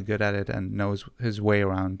who's really good at it and knows his way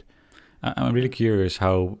around. I'm really curious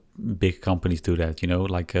how big companies do that,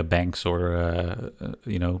 like banks or,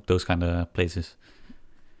 those kind of places.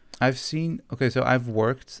 I've seen, so I've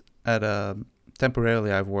worked at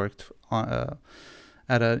temporarily I've worked on,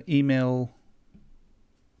 at an email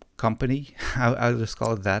company. I'll just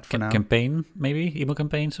call it that for now. Campaign, maybe? Email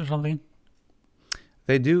campaigns or something?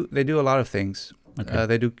 They do a lot of things. Okay.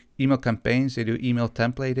 They do email campaigns, they do email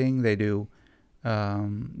templating, they do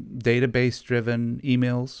database-driven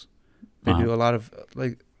emails. They do a lot of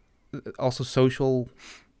also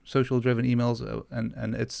social-driven emails,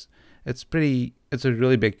 and it's a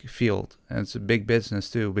really big field, and it's a big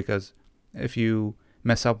business too, because if you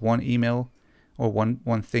mess up one email or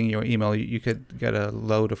one thing in your email, you could get a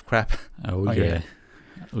load of crap. Oh yeah,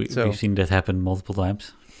 we've seen that happen multiple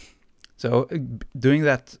times. So doing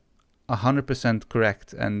that 100%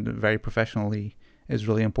 correct and very professionally is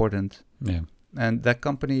really important. Yeah, and that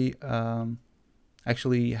company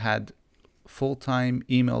actually had full-time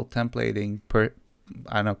email templating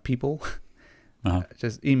people.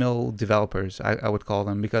 Just email developers, I would call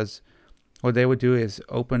them, because what they would do is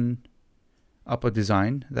open up a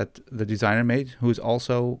design that the designer made, who's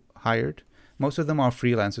also hired. Most of them are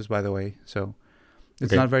freelancers, by the way, so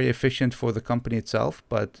it's not very efficient for the company itself,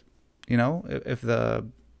 but if the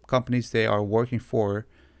companies they are working for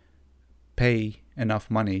pay enough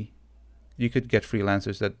money, you could get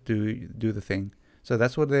freelancers that do the thing. So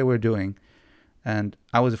that's what they were doing, and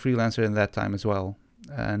I was a freelancer in that time as well,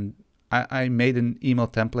 and I made an email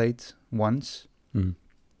template once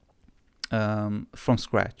from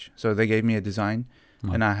scratch. So they gave me a design,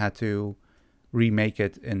 and I had to remake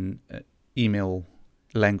it in email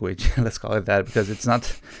language. Let's call it that, because it's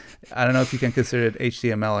not. I don't know if you can consider it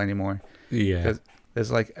HTML anymore. Yeah. Because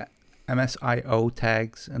there's like MSIO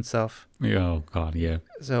tags and stuff. Oh God, yeah.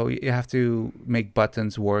 So you have to make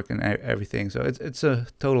buttons work and everything. So it's a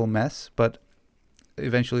total mess. But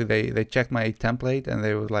eventually they checked my template and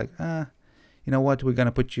they were like, you know what? We're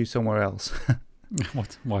gonna put you somewhere else.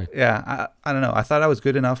 What? Why? Yeah, I don't know. I thought I was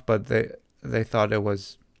good enough, but they thought it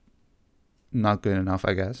was not good enough,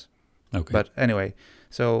 I guess. Okay. But anyway,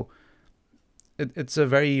 so it's a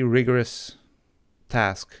very rigorous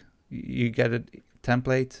task. You get a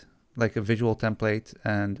template, like a visual template,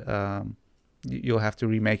 and you'll have to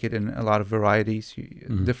remake it in a lot of varieties.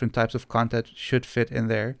 Different types of content should fit in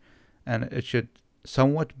there, and it should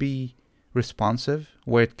somewhat be responsive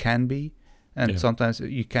where it can be, and sometimes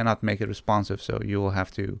you cannot make it responsive, so you will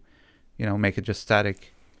have to, make it just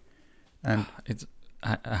static. And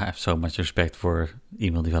I have so much respect for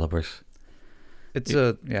email developers.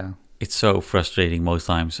 It's so frustrating most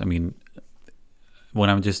times. I mean, when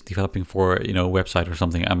I'm just developing for a website or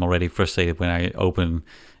something, I'm already frustrated when I open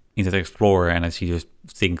Internet Explorer and I see just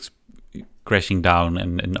things crashing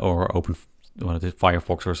down or open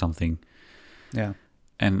Firefox or something. Yeah.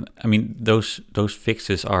 And I mean, those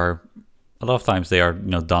fixes are a lot of times they are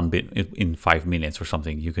done in 5 minutes or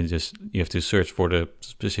something. You have to search for the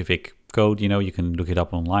specific code. You can look it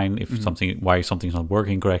up online if why something's not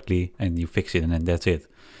working correctly, and you fix it, and then that's it.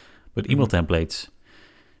 But email templates,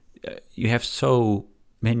 you have so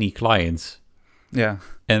many clients, Yeah.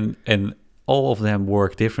 and all of them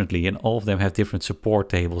work differently, and all of them have different support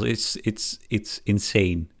tables. It's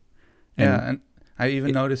insane. Yeah, and I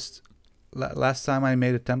even noticed last time I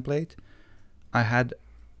made a template, I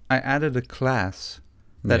added a class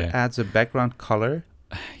that adds a background color.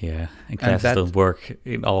 Yeah, and classes don't work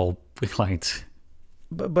in all clients.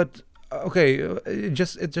 But okay, it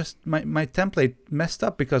just my template messed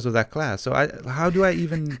up because of that class. So how do I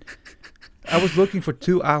even? I was looking for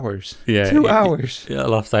 2 hours. Yeah, 2 hours. A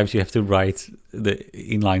lot of times you have to write the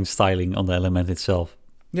inline styling on the element itself.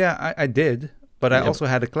 Yeah, I did, but I also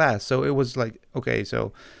had a class. So it was like, okay,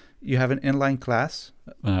 so you have an inline class,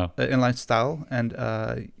 inline style, and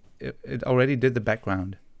it already did the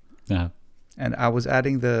background. Yeah. And I was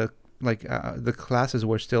adding the classes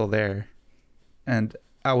were still there, and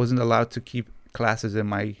I wasn't allowed to keep classes in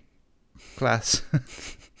my class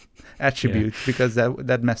attribute because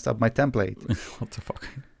that messed up my template. What the fuck?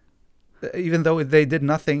 Even though they did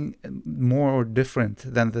nothing more or different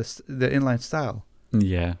than the inline style.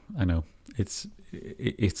 Yeah, I know. It's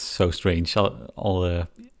so strange.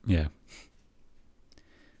 Yeah.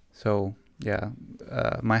 So yeah,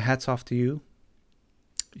 my hats off to you,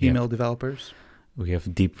 email developers. We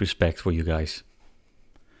have deep respect for you guys.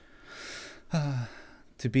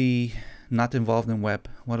 To be not involved in web,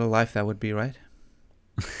 what a life that would be, right?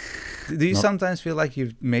 Do you sometimes feel like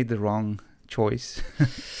you've made the wrong choice?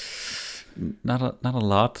 Not a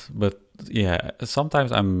lot, but yeah,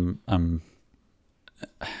 sometimes I'm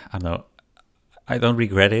I don't know. I don't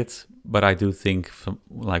regret it, but I do think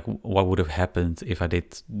like what would have happened if I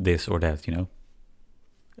did this or that, you know?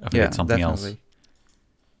 If I did something definitely.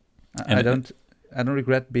 else. I don't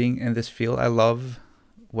regret being in this field. I love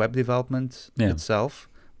web development itself,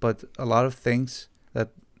 but a lot of things that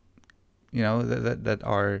that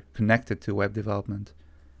are connected to web development,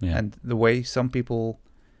 and the way some people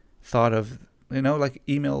thought of, like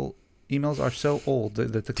emails are so old.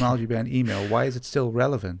 The technology behind email, why is it still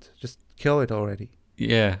relevant? Just kill it already.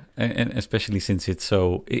 Yeah, and especially since it's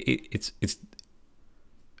so it's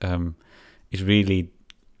really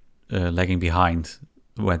lagging behind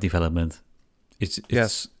web development.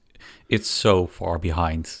 It's so far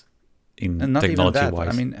behind in and not technology even that.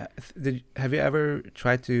 wise. I mean, have you ever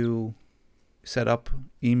tried to set up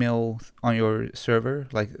email on your server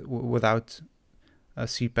like without a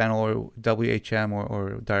cPanel or WHM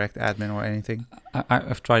or direct admin or anything?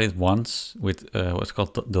 I've tried it once with what's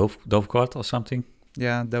called Dovecot or something.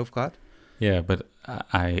 Yeah, Dovecot. Yeah, but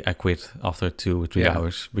I quit after 2 or 3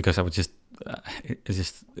 hours because I was just it's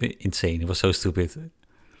just insane. It was so stupid.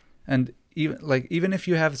 And even if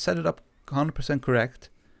you have set it up 100% correct,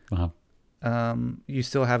 you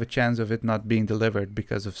still have a chance of it not being delivered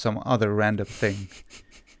because of some other random thing.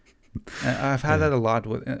 And I've had that a lot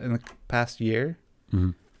in the past year.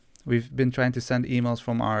 Mm-hmm. We've been trying to send emails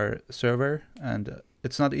from our server, and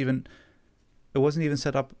it wasn't even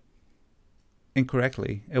set up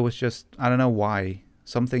incorrectly. It was just, I don't know why,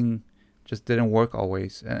 something just didn't work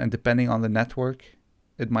always. And depending on the network,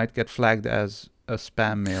 it might get flagged as a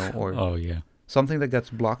spam mail or something that gets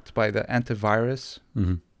blocked by the antivirus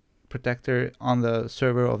protector on the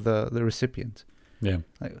server of the recipient. Yeah.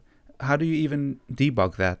 Like, how do you even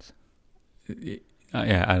debug that?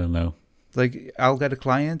 I don't know. Like, I'll get a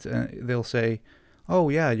client and they'll say, "Oh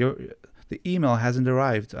yeah, the email hasn't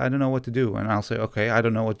arrived. I don't know what to do." And I'll say, "Okay, I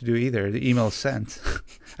don't know what to do either. The email is sent."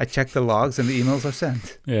 I check the logs and the emails are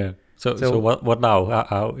sent. Yeah. So what now?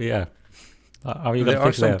 How are you going to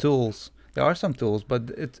fix that? There are some tools, but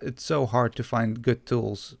it's so hard to find good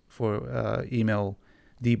tools for email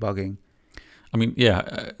debugging. I mean,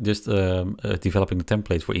 just developing the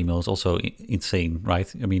template for email is also insane, right?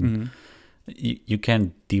 I mean, you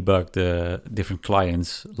can debug the different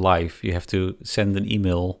clients live. You have to send an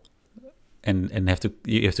email, and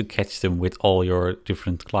you have to catch them with all your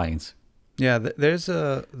different clients. Yeah, there's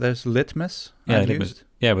Litmus. Yeah, Litmus.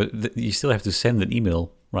 Yeah, but you still have to send an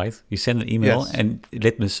email, right? You send an email, and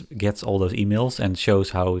Litmus gets all those emails and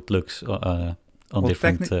shows how it looks on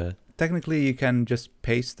different. Technically, you can just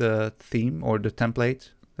paste the theme or the template.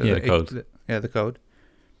 The code. The code.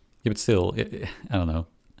 Yeah, but still, I don't know.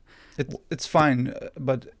 It's fine,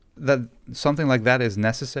 but that something like that is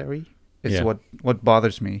necessary. It's what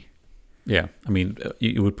bothers me. Yeah, I mean,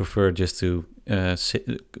 you would prefer just to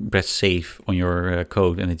press save on your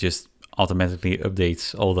code, and it just automatically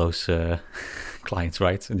updates all those clients,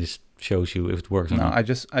 right? And just shows you if it works or not. No,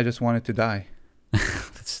 I just want it to die. I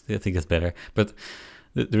think that's better. But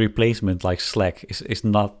the replacement, like Slack, is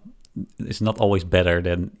not always better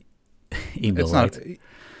than email, right?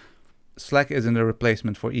 Slack isn't a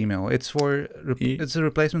replacement for email. It's it's a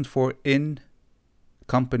replacement for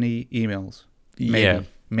in-company emails. Yeah,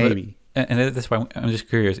 Maybe. and that's why I'm just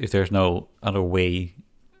curious if there's no other way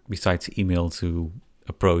besides email to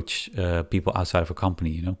approach people outside of a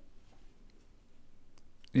company, you know?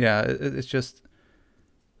 Yeah, it's just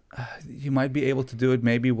you might be able to do it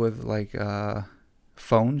maybe with like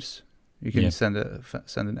phones. You can send an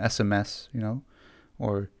SMS, you know,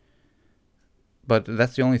 but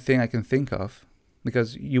that's the only thing I can think of,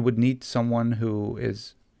 because you would need someone who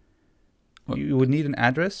is. You would need an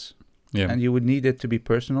address, and you would need it to be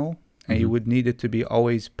personal, and you would need it to be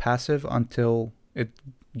always passive until it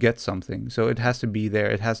gets something. So it has to be there.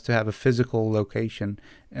 It has to have a physical location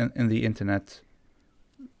in the internet.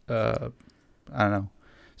 I don't know.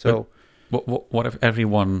 So, what if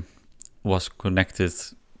everyone was connected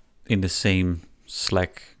in the same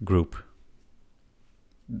Slack group?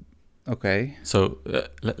 Okay. So the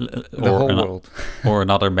whole world, or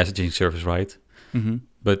another messaging service, right?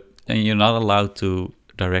 But and you're not allowed to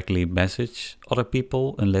directly message other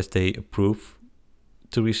people unless they approve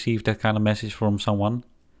to receive that kind of message from someone.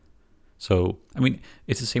 So I mean,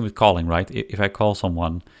 it's the same with calling, right? If I call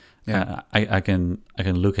someone. I can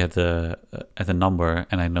look at the number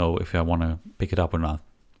and I know if I want to pick it up or not.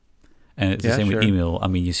 And it's the same with email. I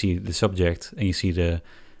mean, you see the subject and you see the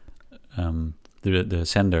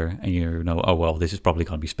sender, and you know, oh well, this is probably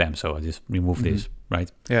going to be spam, so I just remove this,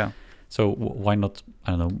 right? Yeah. So why not?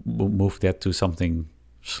 I don't know, move that to something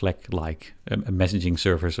Slack-like, a messaging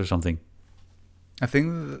service or something. I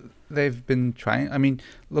think they've been trying. I mean,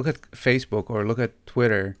 look at Facebook or look at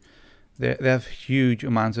Twitter. They have huge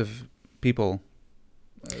amounts of people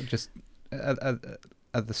just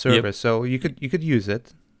at the service, so you could use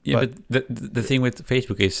it. Yeah, but the thing with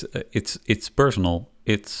Facebook is it's personal.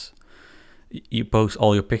 It's you post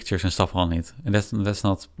all your pictures and stuff on it, and that's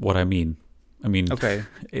not what I mean. I mean, okay.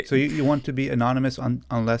 So you want to be anonymous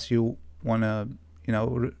unless you want to,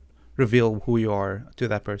 reveal who you are to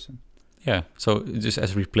that person. Yeah. So just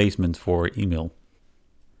as a replacement for email.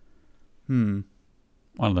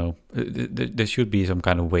 I don't know. There should be some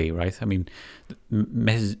kind of way, right? I mean,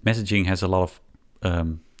 messaging has a lot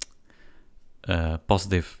of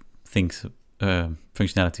positive things,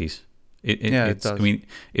 functionalities. It does. I mean,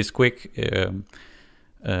 it's quick. You're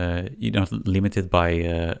not limited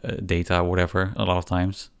by data or whatever a lot of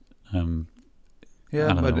times.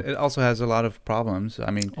 But it also has a lot of problems.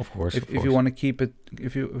 I mean, of course, if you want to keep it,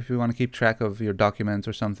 if you want to keep track of your documents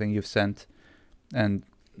or something you've sent, and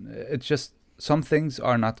it's just. Some things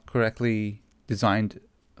are not correctly designed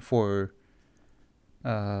for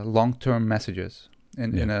long-term messages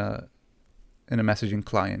in a messaging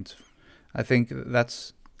client. I think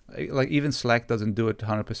that's like even Slack doesn't do it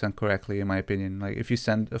 100% correctly, in my opinion. Like if you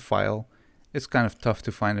send a file, it's kind of tough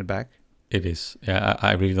to find it back. It is. Yeah,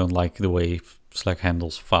 I really don't like the way Slack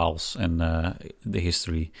handles files and the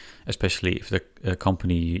history, especially if the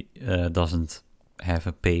company doesn't have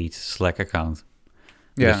a paid Slack account.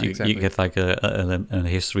 Yeah, exactly. You get like a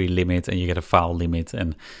history limit and you get a file limit,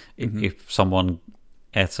 and if someone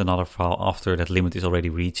adds another file after that limit is already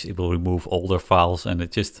reached, it will remove older files, and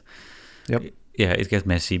it just it gets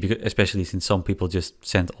messy, because especially since some people just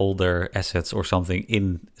send older assets or something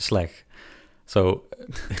in Slack. So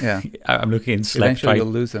I'm looking in Slack, eventually you'll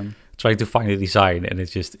lose them. Trying to find a design, and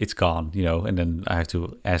it's gone, and then I have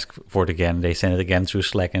to ask for it again. They send it again through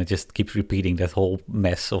Slack, and it just keeps repeating that whole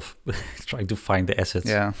mess of trying to find the assets.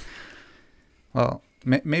 Yeah. Well,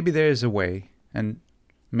 maybe there is a way, and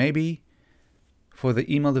maybe for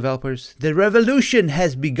the email developers, the revolution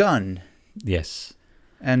has begun. Yes.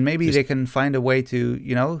 And maybe they can find a way to,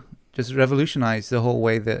 just revolutionize the whole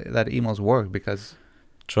way that emails work, because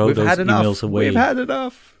we've had enough. Emails away. We've had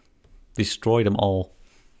enough. Destroy them all.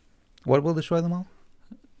 What will destroy them all?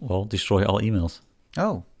 Well, destroy all emails.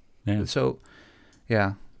 Oh. Yeah. So,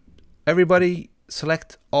 everybody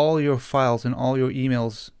select all your files and all your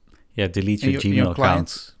emails. Yeah, delete your Gmail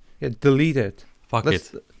accounts. Yeah, delete it. Fuck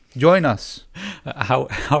it. Join us. How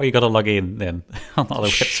are you going to log in then on other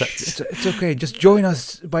websites? It's okay. Just join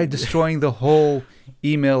us by destroying the whole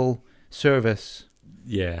email service.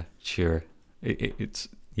 Yeah, sure. It's.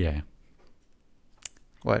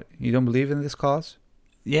 What? You don't believe in this cause?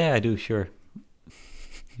 Yeah, I do, sure.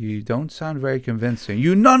 You don't sound very convincing.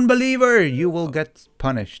 You non-believer! You will get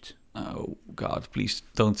punished. Oh, God, please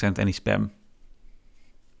don't send any spam.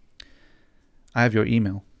 I have your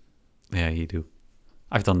email. Yeah, you do.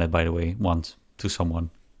 I've done that, by the way, once to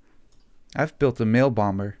someone. I've built a mail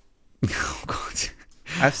bomber. Oh, God.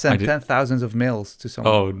 I've sent 10,000s of mails to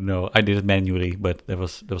someone. Oh, no. I did it manually, but that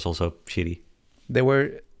was also shitty. They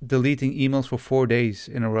were deleting emails for 4 days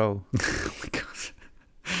in a row. Oh my god!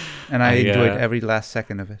 And I enjoyed every last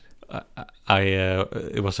second of it.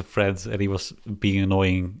 It was a friend, and he was being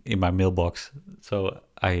annoying in my mailbox. So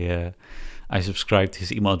I subscribed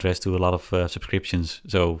his email address to a lot of subscriptions.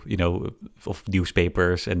 So of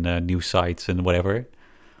newspapers and news sites and whatever.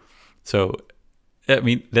 So I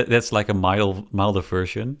mean that's like a milder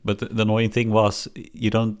version. But the annoying thing was you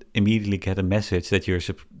don't immediately get a message that you're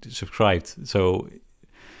subscribed. So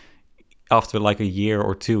after like a year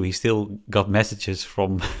or two, he still got messages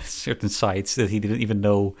from certain sites that he didn't even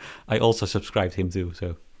know I also subscribed him to.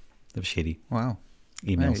 So that was shitty. Wow.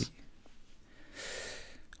 Emails. Right.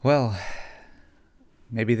 Well,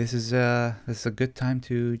 maybe this is a good time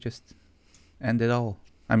to just end it all.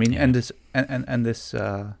 I mean, end this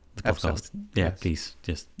the podcast. episode. Yeah, Yes. please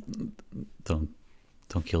just don't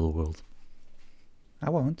kill the world. I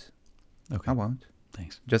won't. Okay. I won't.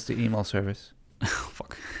 Thanks. Just the email service.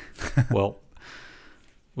 Fuck. Well,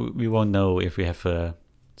 we won't know if we have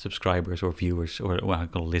subscribers or viewers or I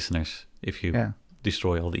call listeners if you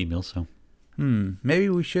destroy all the emails. So. Maybe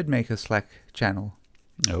we should make a Slack channel.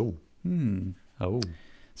 Oh. Oh.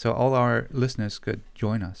 So all our listeners could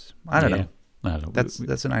join us. I don't know. I don't know.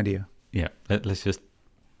 That's an idea. Yeah. Let's just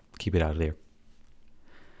keep it out there.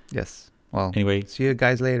 Yes. Well. Anyway. See you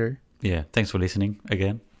guys later. Yeah. Thanks for listening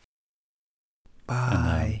again. Bye.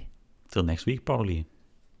 And, till next week, probably.